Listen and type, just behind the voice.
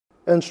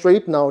And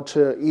straight now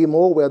to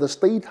Imo, where the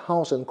State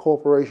Housing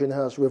Corporation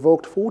has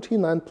revoked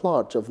 49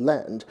 plots of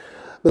land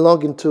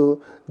belonging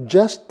to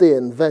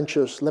Jessdean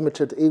Ventures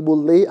Limited,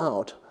 Egbu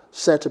Layout,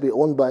 said to be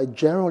owned by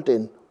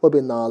Geraldine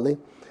Obinali.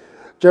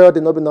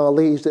 Geraldine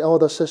Obinali is the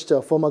elder sister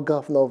of former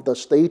governor of the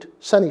state,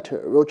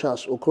 Senator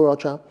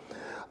Okorocha.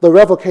 The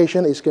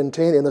revocation is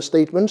contained in a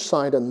statement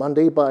signed on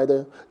Monday by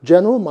the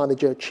General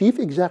Manager, Chief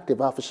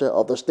Executive Officer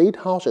of the State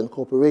Housing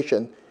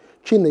Corporation,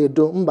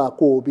 Chinedu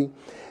Mbakwobi,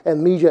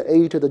 and media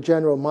aide to the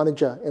General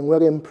Manager in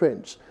William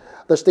Prince.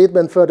 The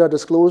statement further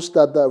disclosed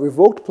that the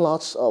revoked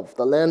plots of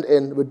the land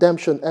in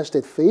Redemption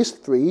Estate Phase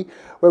 3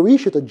 were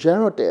issued to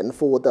Geraldine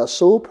for the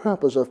sole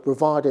purpose of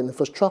providing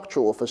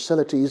infrastructural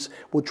facilities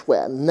which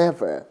were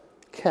never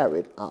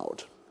carried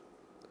out.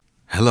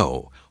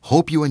 Hello,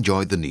 hope you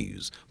enjoyed the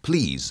news.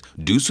 Please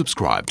do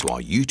subscribe to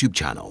our YouTube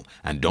channel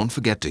and don't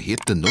forget to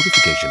hit the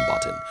notification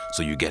button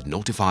so you get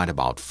notified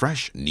about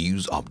fresh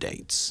news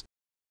updates.